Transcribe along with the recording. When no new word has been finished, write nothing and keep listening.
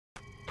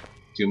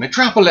to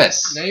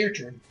Metropolis. Now your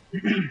turn.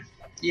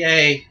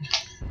 Yay!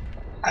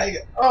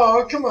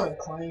 Oh, come on,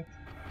 Clank.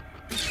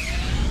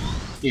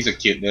 He's a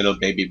cute little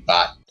baby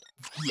bot.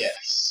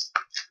 Yes.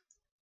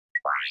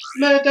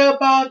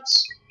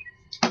 Metabots.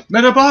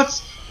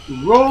 Metabots,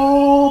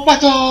 roll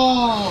battle!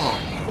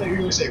 I thought you were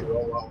gonna say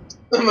roll out.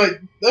 I'm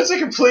like, that's a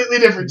completely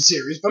different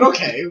series, but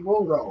okay,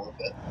 we'll roll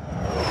with it.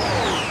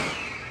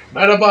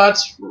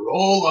 Metabots,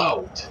 roll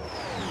out.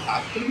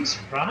 Optimus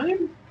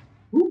Prime?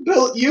 Who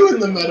built you in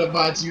the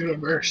Metabots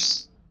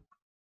universe?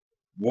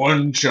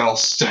 One shall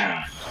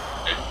stand,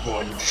 and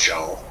one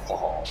shall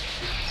fall.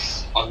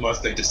 Unless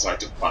they decide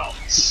to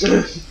bounce.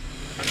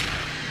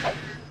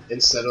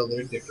 And settle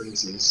their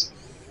differences.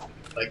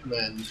 Like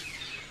men.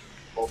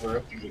 Over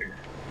a beer.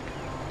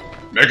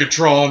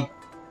 Megatron,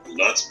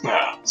 let's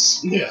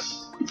bounce. Yeah.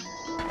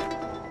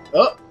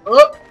 Oh,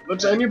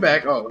 what's on your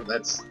back? Oh,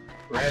 that's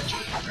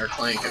Ratchet. Or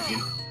Clank, I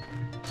mean.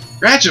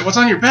 Ratchet, what's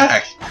on your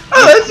back?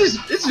 Oh,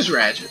 it's just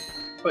Ratchet.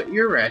 But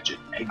you're Ratchet.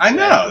 Exactly. I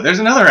know, there's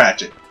another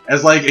Ratchet.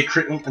 As like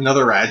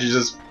another Ratchet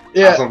just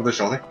pops over the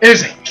shoulder.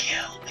 There's a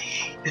kill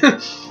me.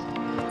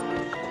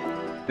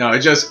 No,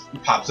 it just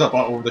pops up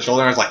over the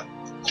shoulder and it's like...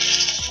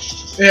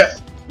 Yeah.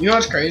 You know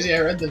what's crazy? I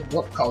read this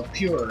book called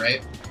Pure,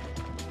 right?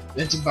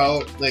 It's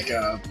about like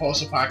a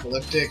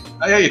post-apocalyptic.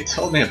 Oh yeah, you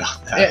told me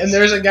about that. Yeah, and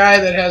there's a guy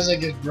that has like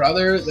his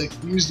brother like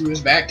fused to his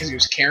back because he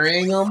was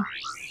carrying them.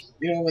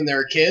 You know, when they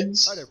were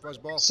kids. Hi there,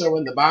 Fuzzball. So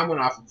when the bomb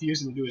went off, it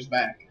fused him to his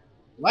back.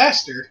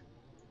 Laster.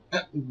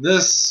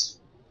 This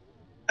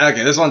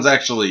one's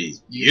actually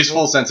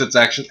useful since it's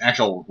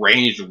actual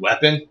ranged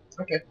weapon.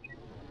 Okay.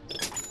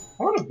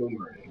 I want a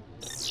boomerang.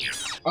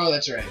 Oh,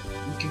 that's right.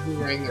 You can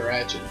boomerang the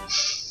Ratchet.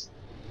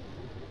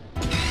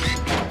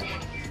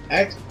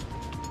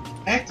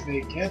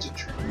 Activate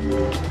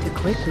Gadgetron. To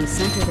quickly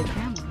center the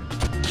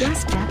camera,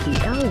 just tap the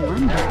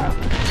L1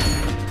 button.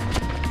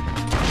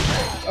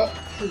 Oh,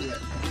 who's that?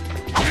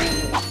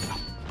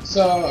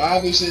 So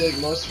obviously, like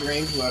most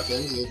ranged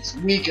weapons, it's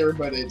weaker,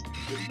 but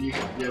you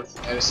can get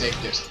at a safe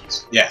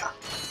distance. Yeah.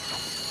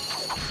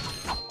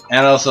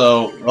 And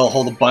also, it'll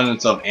hold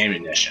abundance of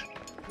ammunition.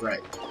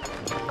 Right.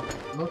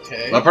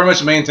 Okay. But pretty much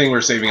the main thing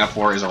we're saving up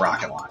for is a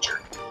rocket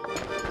launcher.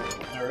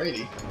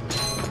 Alrighty.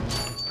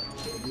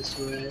 Go this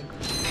way.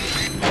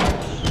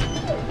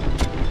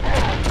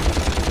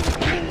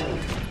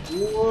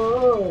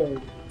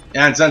 Whoa!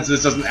 And since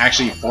this doesn't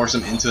actually force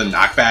him into the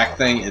knockback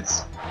thing,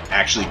 it's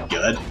actually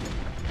good.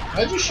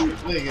 How'd you shoot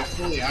like a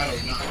fully auto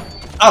gun?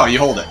 Oh, you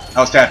hold it. I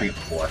was tapping it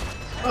before.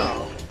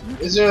 Oh.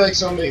 Is there like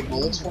so many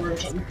bullets for it or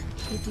something?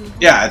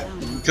 Yeah,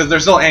 because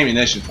there's still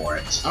ammunition for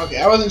it.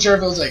 Okay, I wasn't sure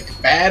if it was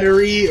like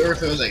battery or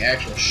if it was like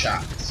actual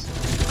shots.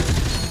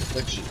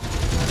 Which...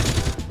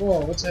 Whoa,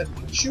 what's that?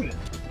 Shoot it.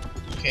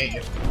 Can't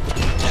you?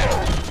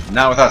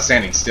 Not without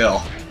standing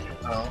still.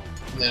 Oh,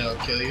 and then it'll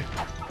kill you?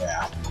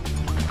 Yeah.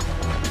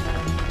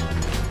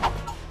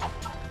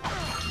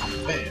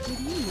 Bam. Did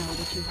you know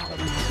that you have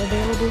a map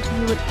available to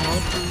you at all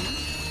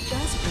times?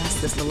 Just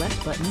press the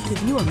select button to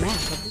view a map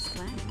of this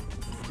planet.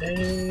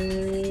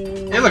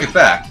 And... Hey, look at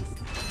that.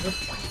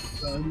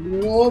 A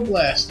little old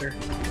blaster.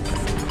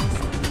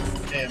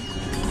 Damn.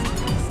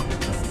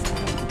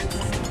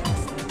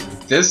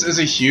 This is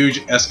a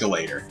huge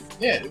escalator.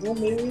 Yeah, well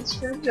maybe it's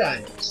for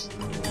giants.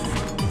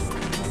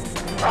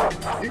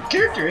 Your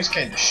character is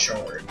kind of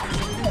short.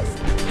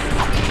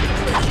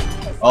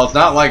 Well, it's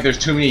not like there's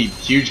too many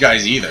huge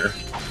guys either.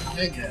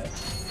 I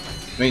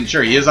guess. I mean,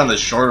 sure, he is on the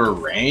shorter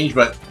range,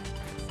 but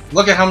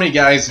look at how many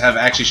guys have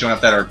actually shown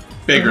up that are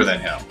bigger than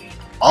him.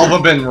 All of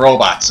them have been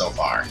robots so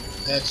far.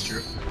 That's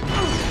true.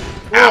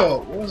 Whoa,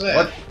 what was that?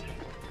 What?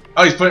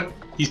 Oh,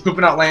 he's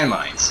pooping out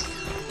landmines.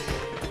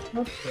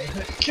 What the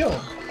heck? Kill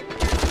him.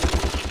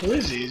 Who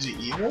is he? Is he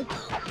evil?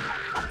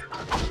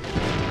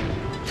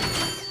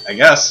 I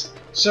guess.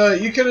 So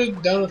you could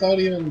have done without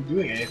even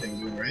doing anything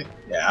to him, right?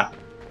 Yeah.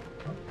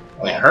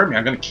 Well, he hurt me,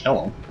 I'm gonna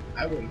kill him.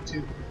 I would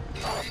too.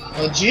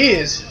 Well,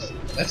 jeez.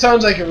 That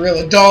sounds like a real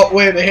adult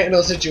way to handle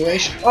a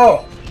situation.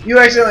 Oh, you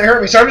accidentally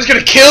hurt me, so I'm just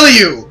gonna kill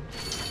you!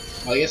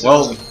 Well, I guess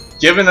well,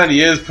 given that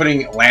he is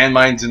putting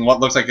landmines in what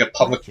looks like a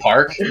public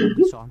park.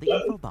 Saw the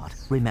infobot.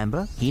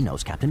 Remember, he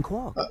knows Captain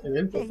Quark.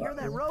 an Hey, you're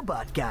that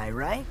robot guy,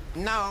 right?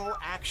 No,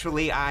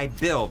 actually, I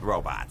build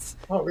robots.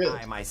 Oh, really?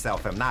 I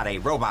myself am not a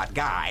robot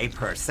guy,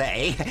 per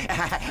se.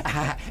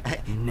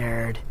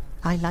 Nerd.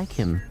 I like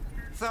him.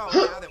 So,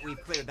 now that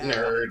we've cleared that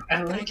Nerd. up, I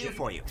what can I like do it.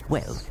 for you?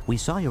 Well, we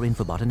saw your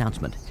infobot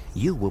announcement.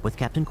 You were with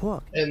Captain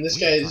Quark. And this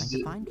We were guy's...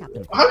 trying to find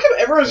Captain How Quark. come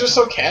everyone's just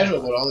so casual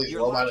about all these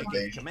Your robot logic is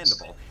invasions?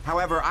 commendable.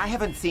 However, I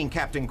haven't seen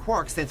Captain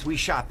Quark since we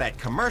shot that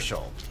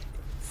commercial.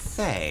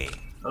 Say,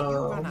 you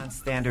run on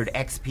standard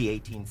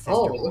XP-18 sister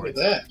Oh, look at boards.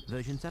 that.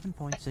 Version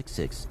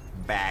 7.66.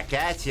 Back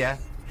at ya.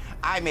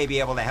 I may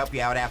be able to help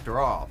you out after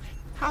all.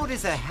 How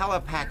does a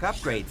helipack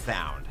upgrade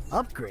sound?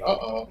 Upgrade.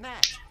 Uh-oh. Nah,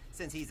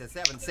 since he's a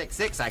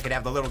 766, I could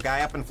have the little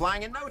guy up and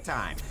flying in no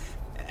time.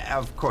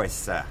 Of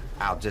course,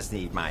 I'll just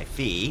need my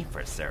fee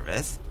for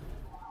service.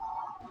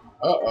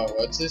 Uh-oh,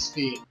 what's this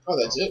fee? Oh,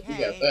 that's it? We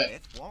got that.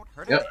 It won't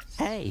hurt Yep. a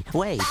bit. Hey,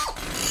 wait.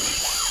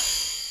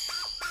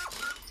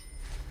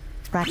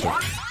 Ratchet,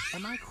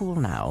 am I cool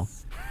now?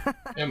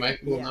 Am I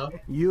cool now?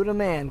 You the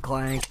man,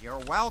 Clank. You're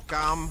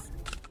welcome.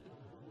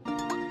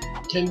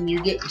 Can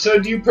you get... So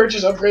do you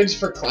purchase upgrades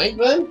for Clank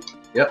then?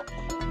 Yep.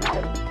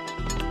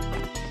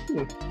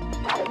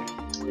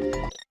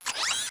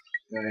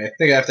 I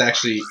think I have to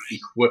actually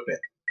equip it.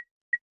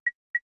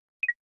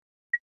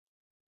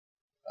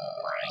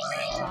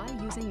 Try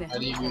using the How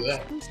do you do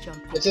that? boost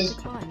jump It says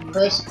button.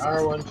 press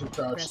R1 to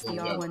crouch. Press the then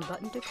jump. R1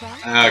 button to crouch.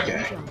 Okay.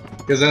 and jump.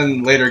 Because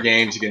then later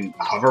games you can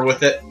hover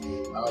with it.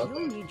 Oh,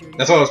 You'll okay. need your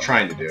That's what I was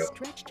trying to do.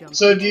 stretch jump.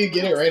 So do you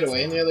get it right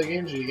away in the other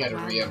games, or you gotta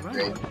While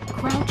re-upgrade? running,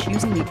 crouch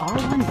using the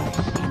R1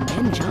 button and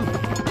then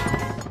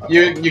jump.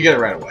 You get it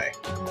right away.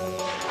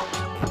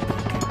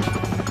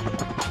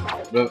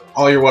 But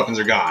all your weapons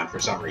are gone for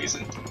some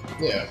reason.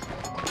 Yeah.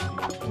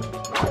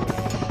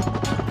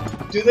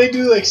 Do they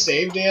do like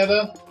save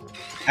data?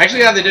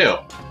 Actually, yeah, they do.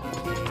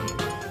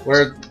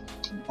 Where,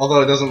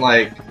 although it doesn't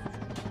like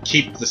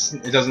keep this,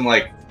 it doesn't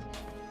like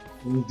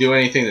do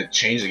anything to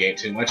change the game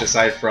too much.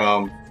 Aside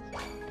from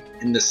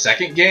in the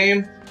second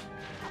game,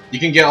 you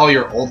can get all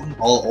your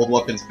old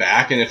weapons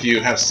back, and if you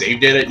have save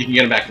data, you can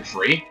get them back for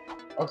free.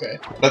 Okay.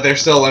 But they're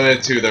still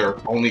limited to their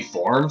only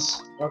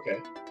forms. Okay.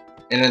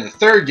 And in the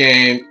third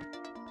game,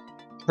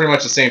 pretty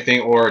much the same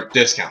thing or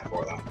discount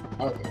for them.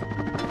 Okay.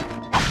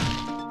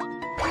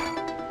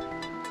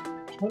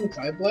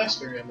 25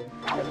 blaster ammo.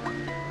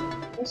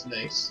 That's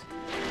nice.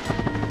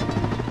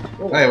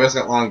 Oh, Hey, we also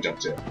got long jump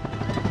too.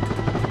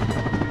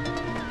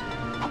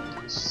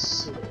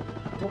 so,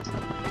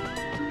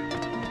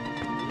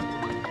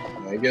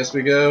 I guess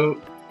we go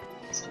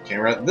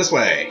camera this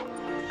way.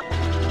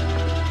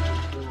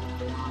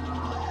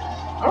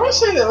 I want to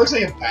say that looks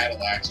like a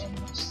battle axe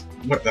almost.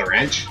 With the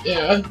wrench,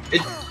 Yeah.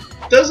 it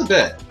does a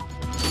bit.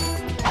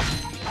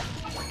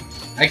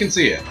 I can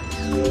see it.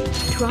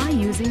 Try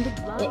using the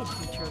glide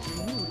feature of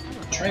the new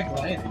Try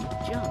gliding.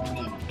 jump,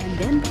 No. and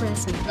then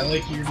press and I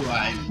like your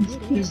glide.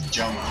 Just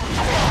jump.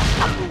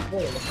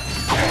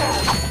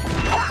 Oh.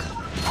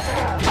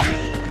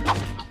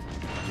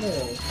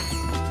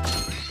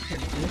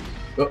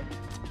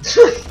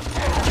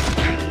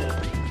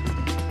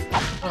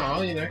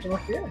 Oh, you knocked him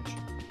off the edge.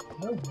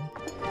 Oh.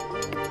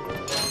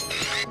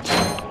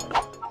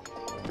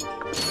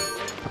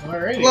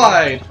 Alrighty.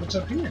 Glide. What's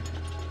up here?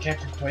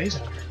 Captain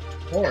Quasar.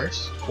 Of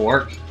course.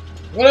 Quark.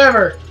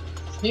 Whatever.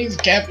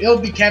 He'll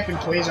be Captain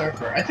Quasar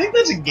for. I think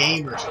that's a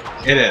game or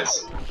something. It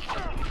is.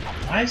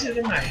 Why is it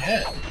in my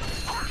head?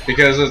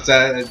 Because it's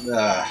at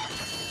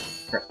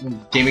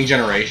Gaming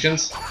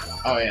Generations.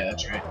 Oh yeah,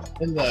 that's right.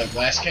 In the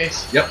glass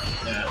case? Yep.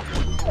 Yeah.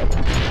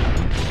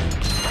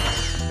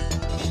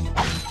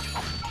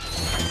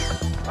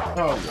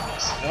 Oh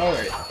yes.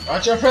 Alright.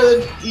 Watch out for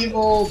the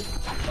evil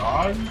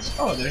dogs.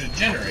 Oh, there's a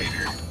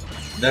generator.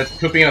 That's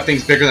pooping out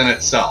things bigger than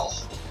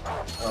itself.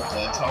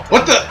 Okay, that's helpful.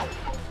 What the?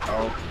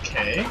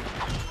 Okay.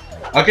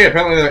 Okay,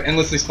 apparently they're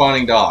endlessly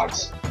spawning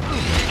dogs.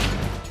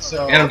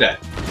 So And I'm dead.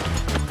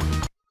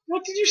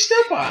 what did you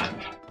step on?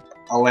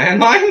 A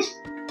landmine?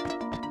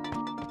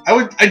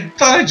 I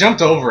thought I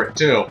jumped over it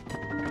too.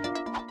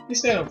 At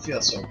least I don't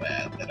feel so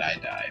bad that I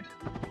died.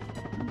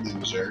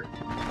 Loser.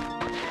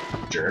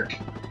 Jerk.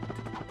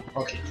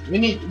 Okay, we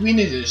need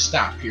to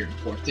stop here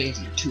before things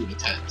get too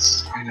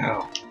intense. I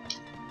know.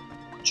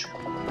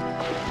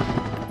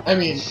 I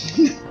mean,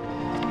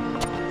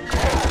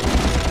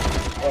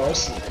 oh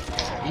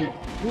snap! You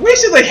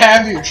wasted like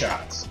half of your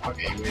shots.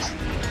 Okay, you wasted.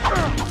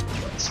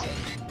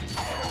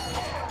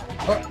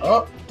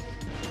 Oh.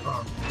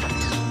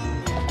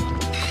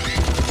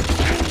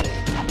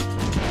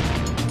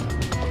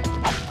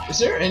 Is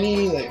there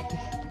any like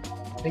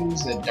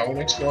things that don't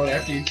explode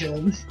after you kill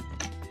them?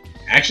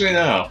 Actually,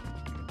 no.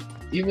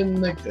 Even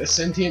like the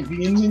sentient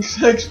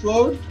beings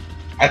explode?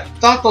 I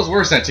thought those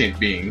were sentient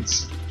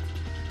beings.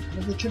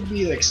 Well, they could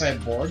be like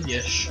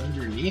cyborg-ish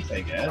underneath,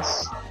 I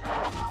guess.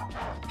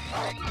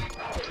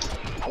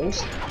 Oh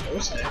snap! Oh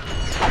snap!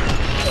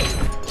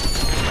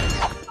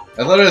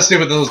 I thought it was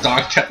stupid that those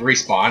dogs kept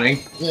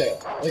respawning. Yeah,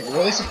 like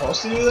were they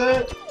supposed to do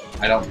that?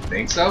 I don't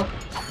think so.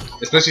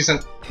 Especially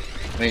since,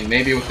 I mean,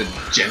 maybe with the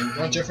gen.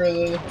 Watch out for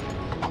the.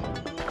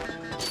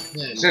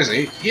 Man.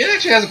 Seriously, he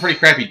actually has a pretty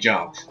crappy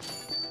jump.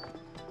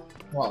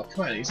 Well,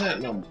 come on, he's not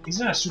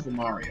a Super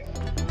Mario.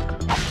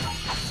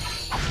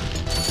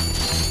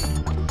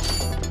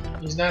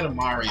 He's not a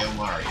Mario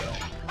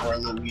or a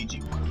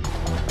Luigi.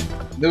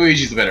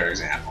 Luigi's a better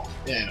example.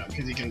 Yeah,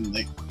 because he can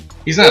like.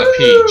 He's not a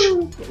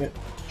Peach.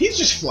 He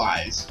just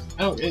flies.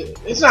 I don't.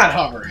 It's not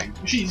hovering.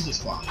 She's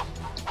just flying.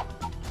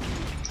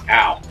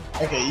 Ow.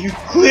 Okay, you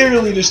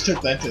clearly just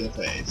took that to the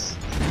face.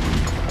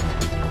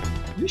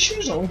 Did he shoot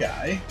his own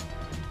guy?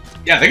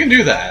 Yeah, they can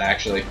do that,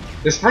 actually.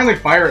 There's friendly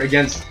fire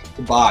against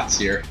the bots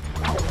here.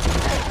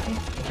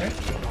 Okay.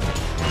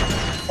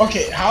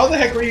 Okay, how the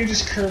heck were you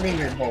just curving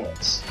your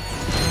bullets?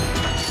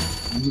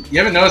 You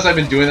haven't noticed I've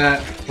been doing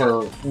that for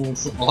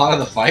a lot of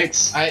the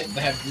fights? I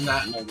have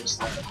not noticed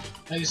that.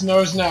 I just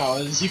noticed now.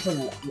 Is he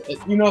from,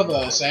 you know,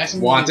 the assassin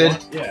movie?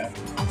 Wanted? Yeah.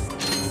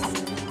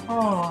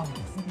 Oh,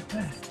 look at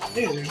that.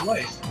 Hey, there's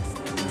life.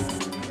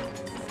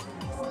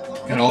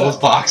 And all those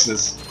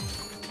boxes.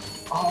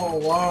 Oh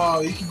wow,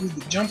 you can do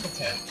the jump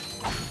attack.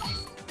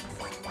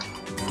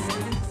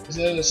 Is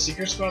that a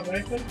secret spot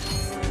back there?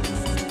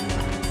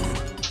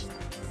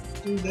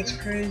 Dude, that's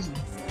crazy.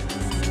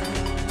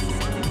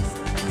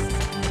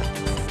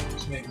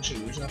 Just making sure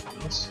there's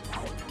nothing else.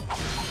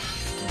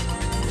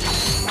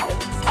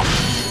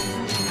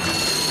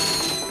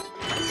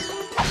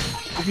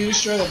 If you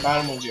destroy the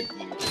bottom ones, you have to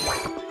leave.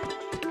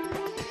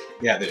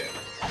 Yeah, they do.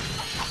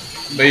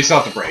 But you still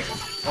have to break them.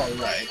 Oh,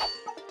 right.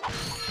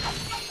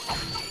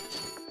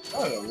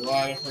 Oh, a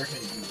lot of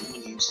freaking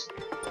leaves.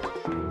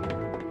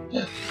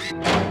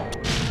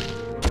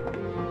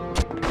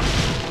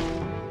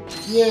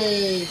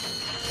 Yay!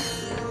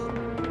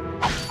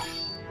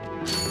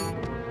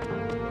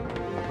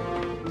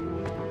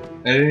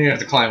 I didn't even have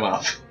to climb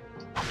up.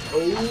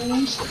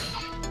 Oh,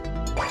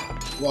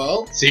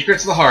 well,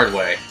 Secret's the hard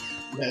way.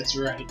 that's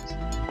right.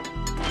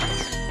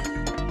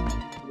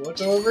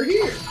 What's over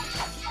here?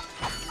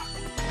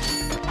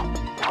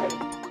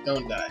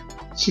 Don't die.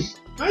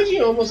 How'd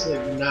you almost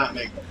like not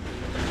make it?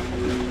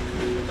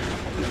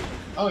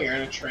 Oh, you're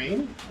on a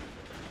train?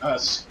 A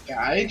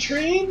sky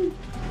train?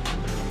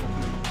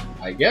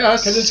 I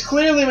guess. Because it's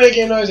clearly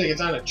making a noise like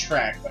it's on a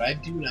track, but I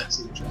do not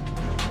see the track.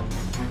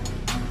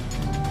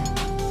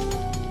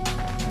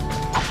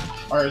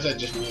 Or is that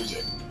just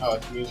music? Oh,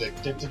 it's music.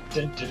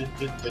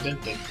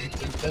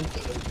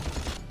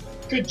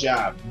 Good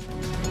job.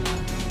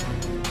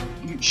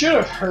 You should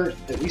have heard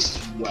at least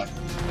one.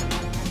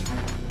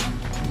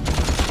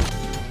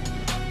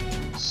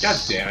 God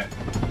damn it.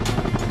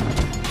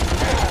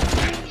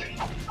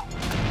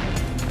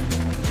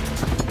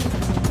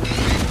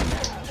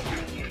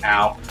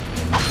 Ow.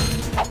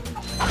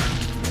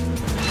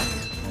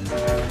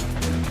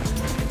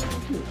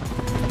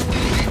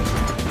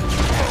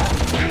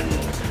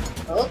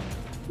 Oh,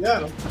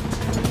 got him.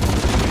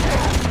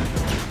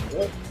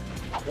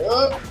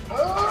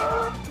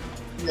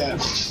 Yeah.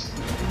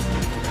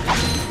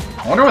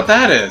 I wonder what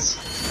that is.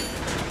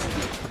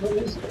 What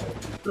is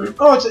it?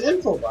 Oh, it's an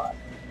info bot.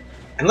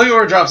 And look at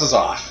where it drops us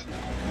off.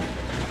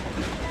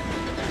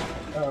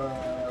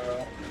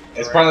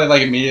 It's probably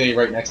like immediately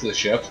right next to the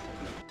ship.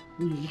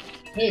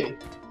 Hey.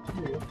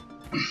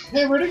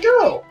 Hey, where'd it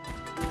go?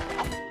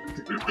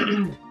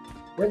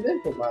 Where'd the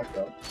info bot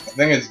go? I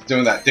think it's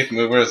doing that dick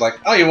move where it's like,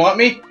 oh, you want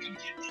me?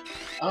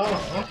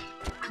 Oh,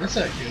 that's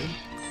not good.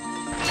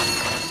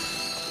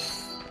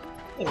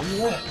 Hey, look at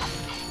that.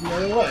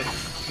 Another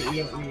life that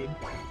you don't need.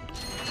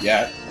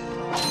 Yeah.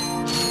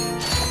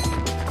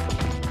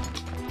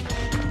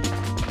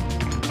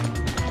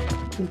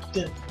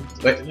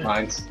 Wait,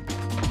 mines.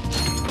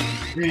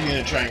 Are you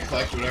gonna try and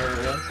collect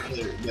whatever else?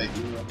 Like,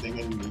 you were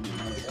thinking you didn't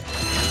know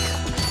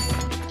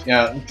that?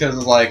 Yeah, because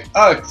it's like,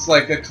 oh, it's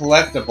like a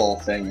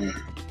collectible thing.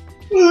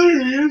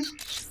 There he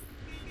is.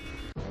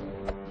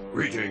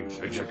 Greetings,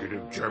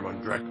 Executive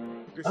Chairman Drek.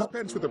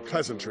 Dispense with the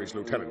pleasantries,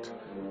 Lieutenant.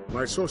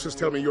 My sources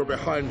tell me you're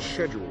behind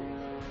schedule.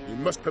 You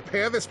must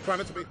prepare this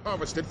planet to be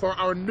harvested for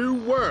our new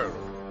world.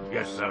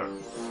 Yes, sir.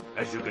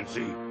 As you can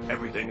see,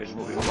 everything is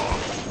moving along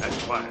as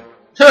planned.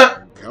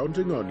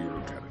 Counting on you,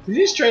 Lieutenant. Did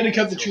he just try to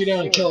cut the tree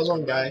down and kill his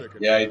own guy?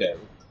 Yeah, he did.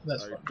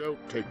 That's I fine.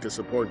 don't take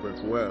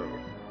disappointment well.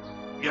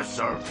 Yes,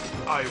 sir.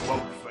 I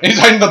won't fail. He's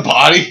hiding the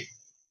body.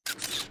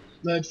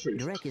 That's pretty.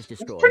 Drek is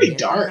destroying pretty yet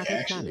dark, another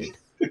actually.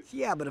 planet.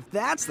 Yeah, but if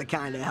that's the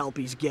kind of help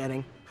he's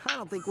getting, I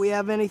don't think we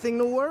have anything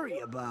to worry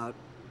about.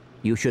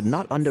 You should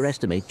not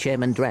underestimate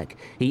Chairman Drek.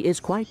 He is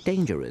quite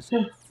dangerous.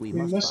 We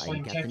must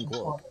find Captain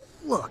Quark.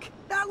 Look,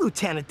 that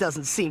lieutenant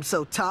doesn't seem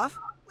so tough.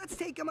 Let's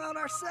take him out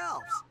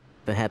ourselves.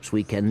 Perhaps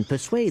we can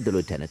persuade the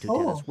lieutenant to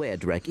tell us where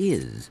Drek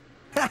is.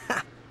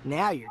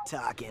 Now you're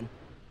talking.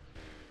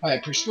 By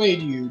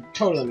persuade you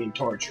totally mean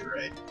torture,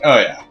 right? Oh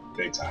yeah,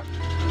 big time.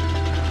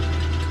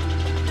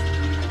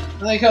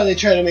 I like how they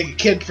try to make it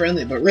kid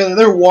friendly, but really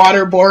they're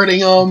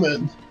waterboarding them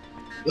and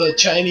the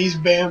Chinese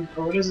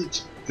or what is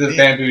it? The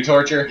bamboo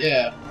torture.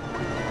 Yeah.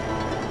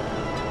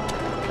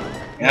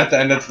 And at the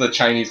end, it's the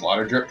Chinese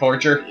water drip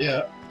torture.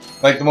 Yeah.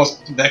 Like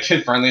that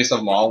kid friendliest of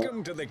them all.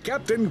 Welcome to the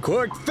Captain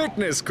Quark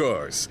fitness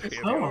course. If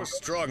you're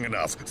strong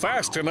enough,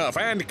 fast enough,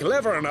 and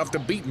clever enough to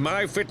beat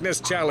my fitness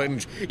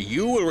challenge,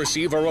 you will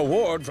receive a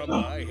reward from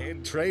my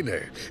head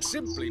trainer.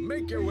 Simply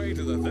make your way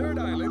to the third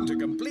island to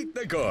complete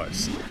the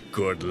course.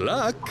 Good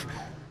luck.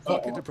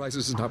 Quark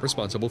Enterprises is not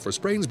responsible for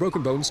sprains,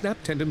 broken bones,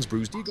 snapped tendons,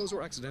 bruised egos,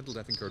 or accidental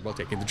death incurred while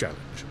taking the challenge.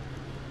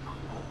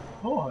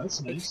 Oh, that's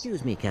nice.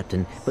 Excuse me,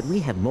 Captain, but we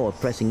have more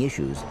pressing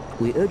issues.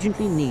 We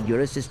urgently need your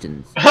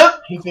assistance.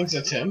 He thinks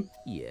it's him?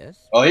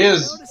 Yes? Oh, he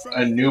is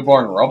a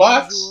newborn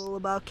robot?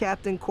 About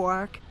Captain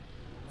Quark?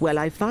 Well,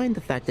 I find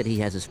the fact that he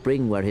has a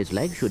spring where his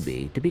leg should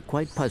be to be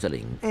quite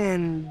puzzling.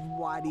 And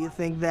why do you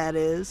think that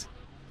is?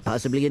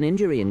 Possibly an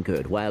injury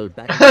incurred while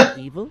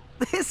battling evil?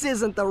 This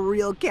isn't the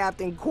real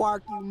Captain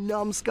Quark, you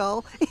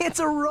numbskull. It's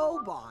a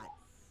robot.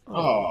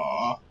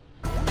 Aww.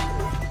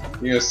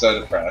 He was so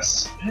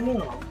depressed. I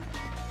know.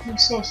 I'm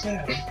so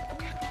sad.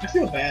 I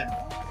feel bad.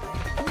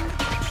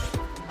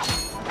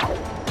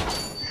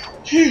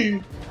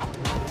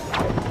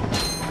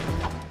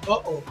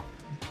 Uh-oh.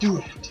 Do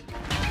it.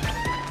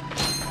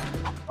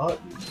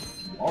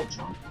 Wall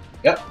jump.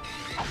 Yep.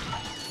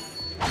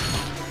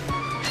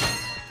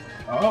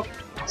 Oh,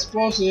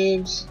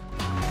 explosives.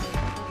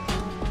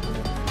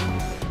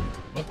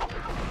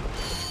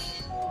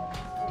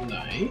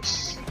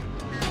 Nice.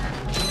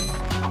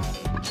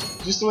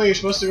 Is this the way you're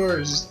supposed to go, or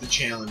is this the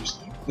challenge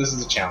thing? This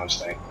is a challenge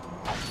thing.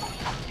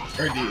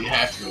 Or do you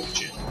have to go to the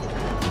challenge?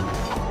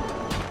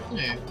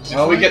 Yeah,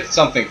 Well, we get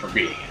something for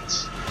beating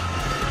it.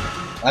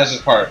 That's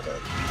just part of it.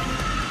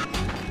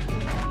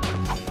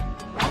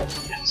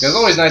 Because it's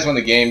always nice when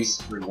the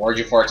games reward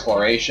you for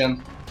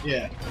exploration.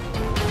 Yeah.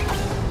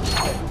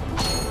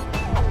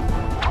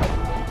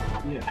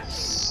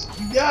 Yes.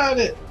 You got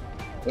it!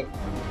 Oop.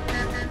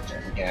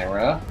 Turn the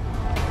camera.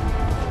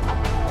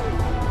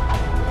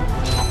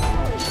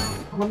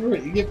 I wonder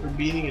what you get for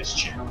beating his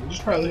challenge.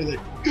 It's probably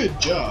like, good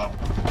job.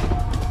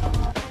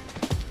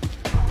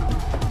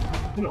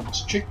 It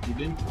almost tricked you,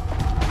 didn't you?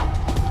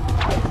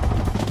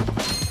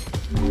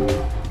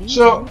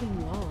 So,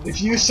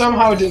 if you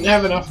somehow didn't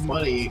have enough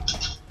money,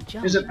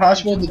 is it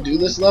possible to do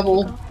this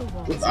level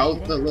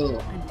without the little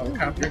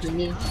helicopter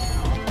thingy?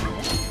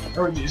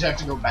 Or would you just have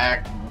to go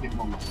back and get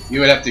more money?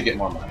 You would have to get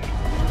more money.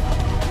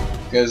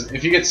 Because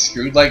if you get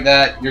screwed like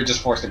that, you're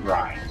just forced to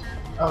grind.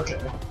 Okay.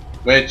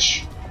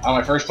 Which, on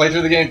my first playthrough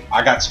of the game,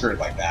 I got screwed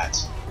like that.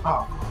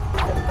 Oh.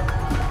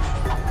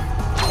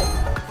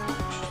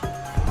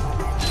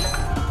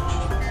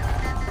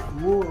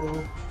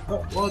 Whoa.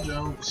 Oh, wall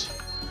jumps.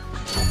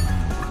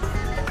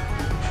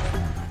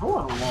 I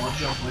want a wall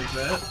jump like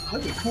that.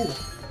 That'd be cool.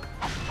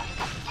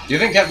 Do you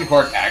think Captain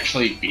Quark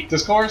actually beat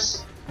this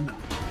course? No.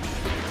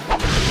 I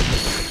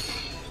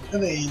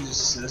think he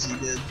just says he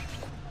did.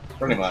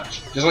 Pretty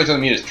much. Just wait till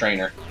we meet his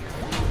trainer.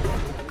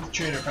 The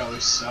trainer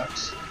probably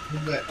sucks.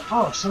 But,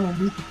 oh, someone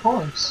beat the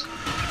course.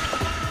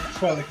 He's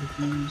probably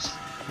confused.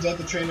 Is that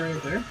the trainer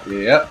right there?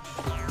 Yep.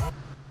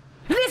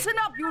 Listen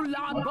up, you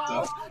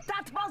loudballs!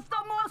 That was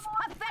the most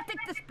pathetic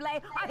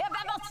display I have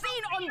ever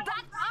seen on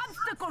that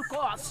obstacle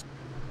course!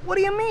 What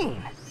do you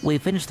mean? We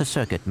finished the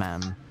circuit,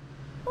 ma'am.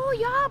 Oh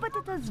yeah, but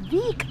it was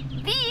weak.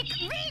 Weak!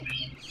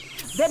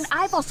 When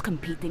I was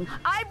competing,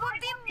 I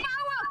would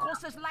devour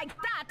courses like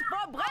that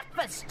for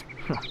breakfast!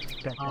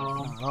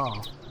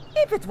 Oh.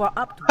 If it were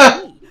up to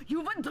me,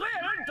 you would drill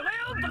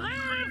for the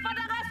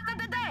rest of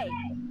the day!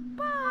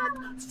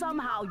 But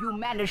somehow you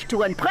managed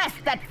to impress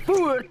that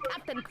fool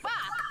Captain Quark!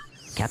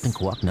 Captain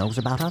Quark knows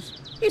about us?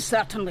 He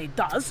certainly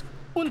does.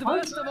 And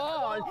worst of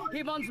all,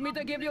 he wants me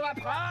to give you a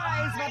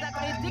prize for that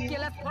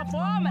ridiculous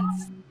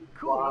performance.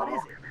 Cool, what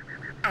is it?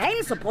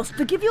 I'm supposed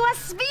to give you a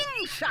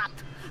swing shot,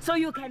 so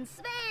you can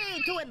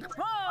sway to and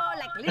fro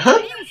like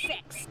little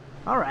insects.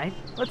 Alright,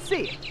 let's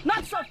see it.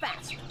 Not so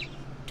fast.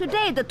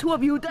 Today the two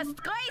of you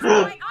disgraced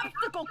my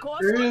obstacle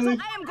course, so I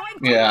am going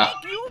to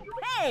make you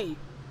pay.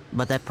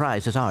 But that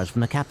prize is ours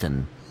from the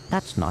captain.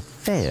 That's not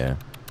fair.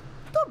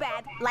 Too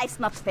bad. Life's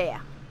not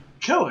fair.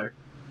 Killer.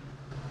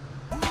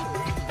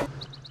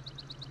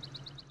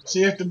 So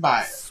you have to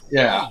buy it.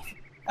 Yeah.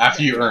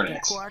 After you earn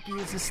it. Quark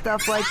uses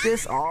stuff like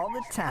this all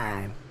the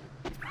time.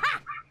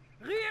 Ha!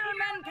 Real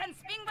men can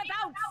swing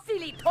without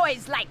silly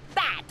toys like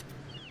that.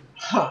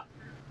 Huh.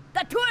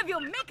 The two of you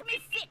make me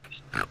sick.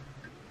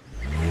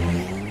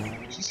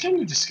 She's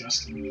kind of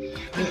disgusting.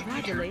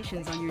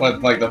 Congratulations on your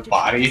What, like the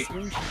body?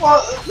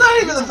 Well,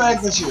 not even the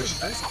fact that she was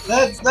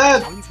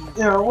that,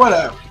 you know,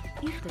 whatever.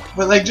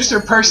 But like just her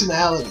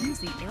personality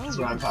is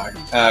what I'm talking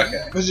about.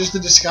 Okay. It was just a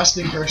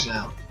disgusting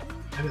personality.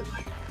 I didn't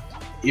like it.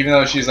 Even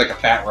though she's like a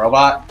fat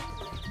robot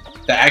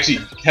that actually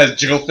has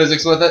jiggle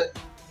physics with it.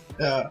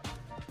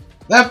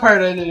 That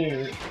part I didn't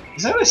even...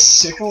 Is that a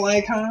sickle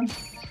icon?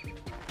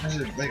 Or is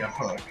it like a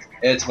hook?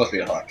 It's supposed to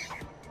be a hook.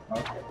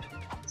 Okay.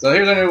 So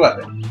here's our new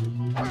weapon.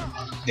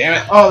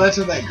 Damn it. Oh, that's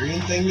what that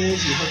green thing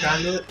is? You hook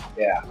onto it?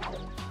 Yeah.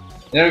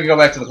 Then we can go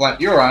back to the planet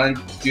you were on and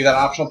do that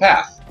optional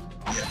path.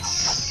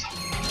 Yes.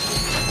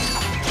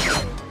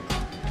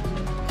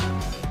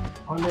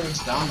 I wonder if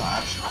it's down the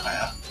optional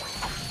path.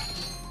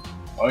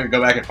 Well, we can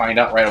go back and find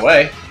out right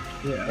away.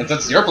 Yeah. And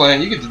since it's your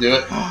plan, you get to do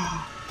it.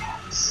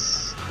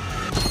 Yes.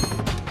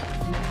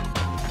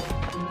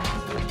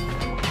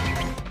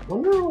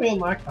 Wonder when we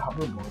unlock the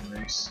hoverboard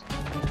race.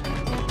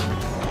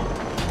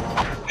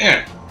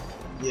 Yeah.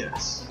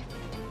 Yes.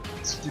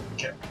 Stupid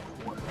cat.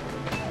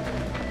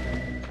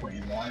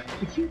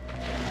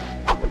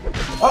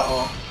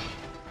 Uh-oh.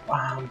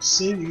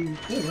 City.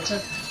 Hey, what's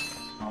that?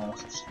 Oh,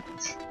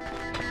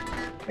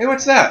 Hey,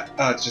 what's that?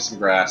 Oh, it's just some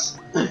grass.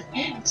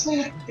 Hey, what's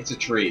that? It's a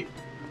tree.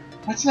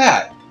 What's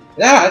that?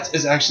 That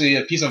is actually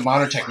a piece of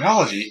modern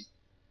technology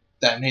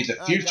that made the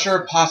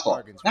future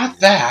possible. Not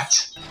that.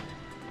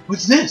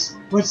 What's this?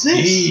 What's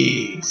this?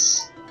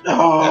 These.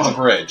 Oh. That's a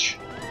bridge.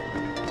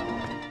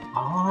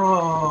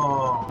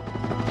 Oh.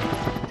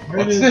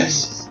 What's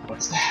this?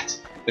 What's that?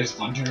 There's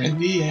thunder in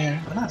the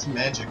air. Oh, that's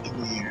magic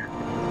in the air.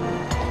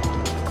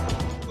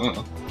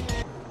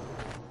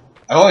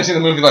 I've only seen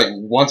the movie like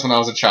once when I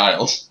was a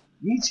child.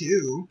 Me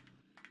too.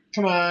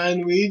 Come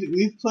on,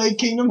 we've played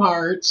Kingdom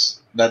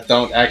Hearts. That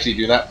don't actually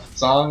do that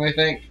song, I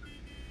think.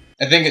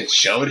 I think it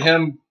showed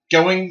him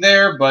going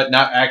there, but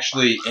not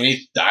actually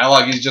any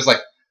dialogue. He's just like,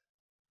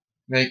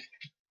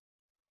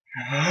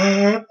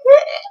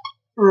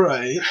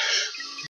 Right.